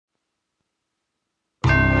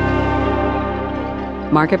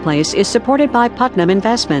Marketplace is supported by Putnam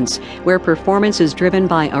Investments, where performance is driven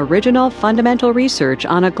by original fundamental research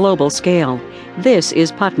on a global scale. This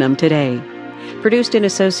is Putnam Today. Produced in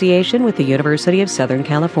association with the University of Southern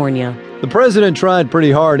California. The president tried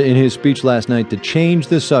pretty hard in his speech last night to change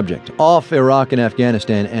the subject off Iraq and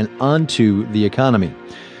Afghanistan and onto the economy.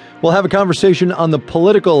 We'll have a conversation on the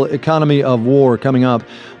political economy of war coming up.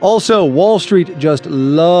 Also, Wall Street just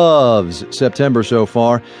loves September so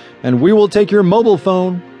far, and we will take your mobile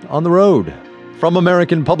phone on the road. From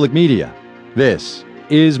American Public Media, this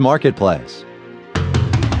is Marketplace.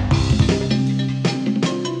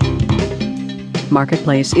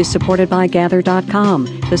 Marketplace is supported by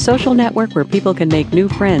Gather.com, the social network where people can make new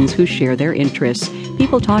friends who share their interests.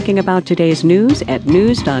 People talking about today's news at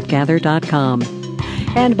news.gather.com.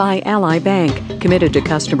 And by Ally Bank, committed to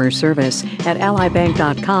customer service. At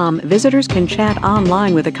allybank.com, visitors can chat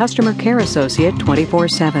online with a customer care associate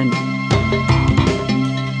 24/7.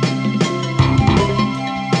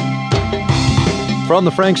 From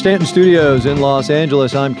the Frank Stanton Studios in Los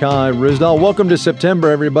Angeles, I'm Kai Ryssdal. Welcome to September,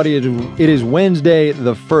 everybody. It is Wednesday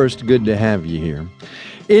the 1st. Good to have you here.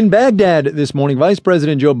 In Baghdad this morning, Vice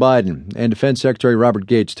President Joe Biden and Defense Secretary Robert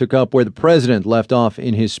Gates took up where the president left off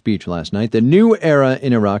in his speech last night. The new era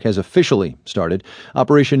in Iraq has officially started.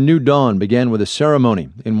 Operation New Dawn began with a ceremony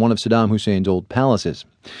in one of Saddam Hussein's old palaces.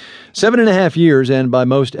 7.5 years, and by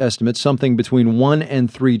most estimates, something between $1 and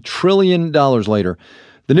 $3 trillion later,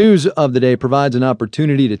 the news of the day provides an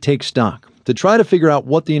opportunity to take stock, to try to figure out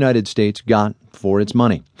what the United States got for its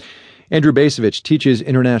money. Andrew Basovich teaches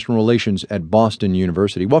international relations at Boston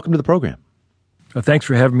University. Welcome to the program. Thanks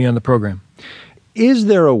for having me on the program. Is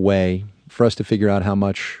there a way for us to figure out how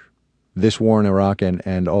much this war in Iraq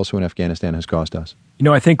and also in Afghanistan has cost us?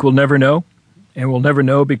 I think we'll never know, and we'll never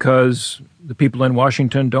know because the people in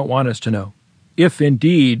Washington don't want us to know. If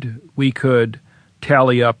indeed we could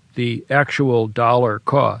tally up the actual dollar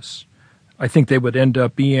costs, I think they would end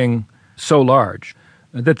up being so large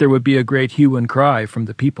that there would be a great hue and cry from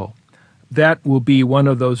the people. That will be one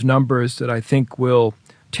of those numbers that I think will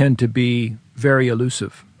tend to be very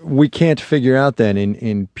elusive. We can't figure out then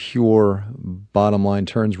in pure bottom line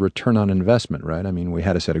terms return on investment, right? I mean, we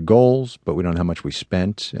had a set of goals, but we don't know how much we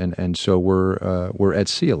spent, and so we're at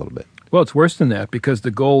sea a little bit. Well, it's worse than that because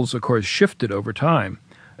the goals, of course, shifted over time.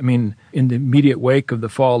 I mean, in the immediate wake of the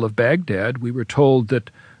fall of Baghdad, we were told that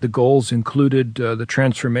the goals included the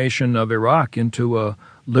transformation of Iraq into a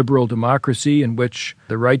liberal democracy in which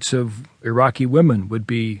the rights of Iraqi women would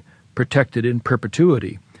be protected in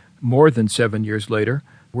perpetuity. More than 7 years later,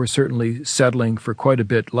 we're certainly settling for quite a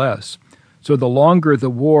bit less. So the longer the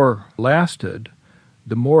war lasted,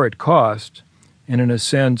 the more it cost, and in a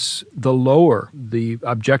sense, the lower the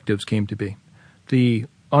objectives came to be. The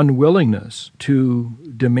unwillingness to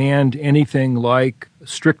demand anything like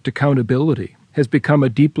strict accountability has become a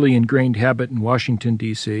deeply ingrained habit in Washington,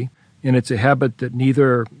 D.C., and it's a habit that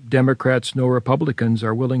neither Democrats nor Republicans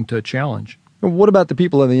are willing to challenge. What about the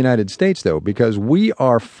people of the United States, though? Because we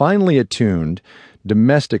are finally attuned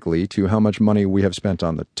domestically to how much money we have spent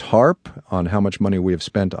on the TARP, on how much money we have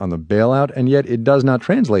spent on the bailout, and yet it does not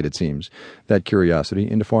translate, it seems, that curiosity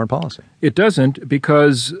into foreign policy. It doesn't,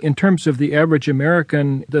 because in terms of the average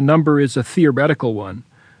American, the number is a theoretical one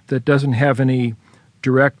that doesn't have any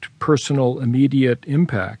direct, personal, immediate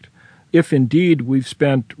impact. If indeed we've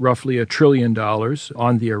spent roughly $1 trillion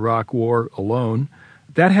on the Iraq war alone,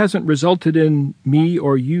 that hasn't resulted in me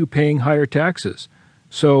or you paying higher taxes.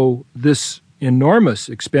 So this enormous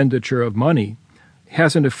expenditure of money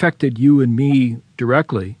hasn't affected you and me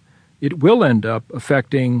directly. It will end up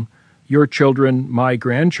affecting your children, my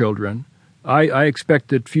grandchildren. I expect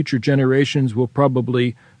that future generations will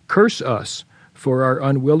probably curse us for our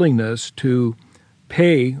unwillingness to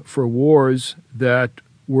pay for wars that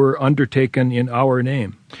were undertaken in our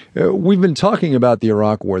name. We've been talking about the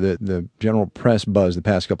Iraq war. The general press buzz the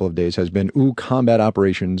past couple of days has been, combat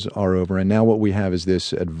operations are over, and now what we have is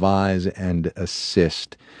this advise and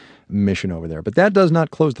assist mission over there. But that does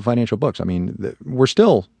not close the financial books. I mean, we're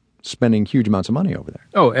still spending huge amounts of money over there.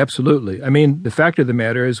 Oh, absolutely. I mean, the fact of the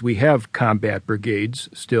matter is we have combat brigades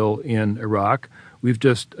still in Iraq. We've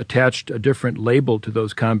just attached a different label to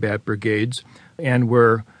those combat brigades, and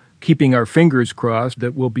we're keeping our fingers crossed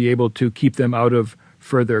that we'll be able to keep them out of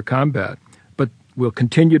further combat. But we'll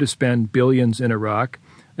continue to spend billions in Iraq.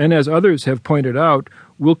 And as others have pointed out,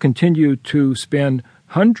 we'll continue to spend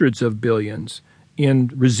hundreds of billions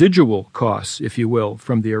in residual costs, if you will,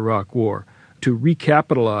 from the Iraq war, to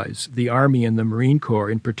recapitalize the Army and the Marine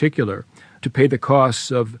Corps in particular, to pay the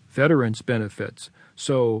costs of veterans' benefits.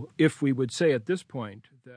 So if we would say at this point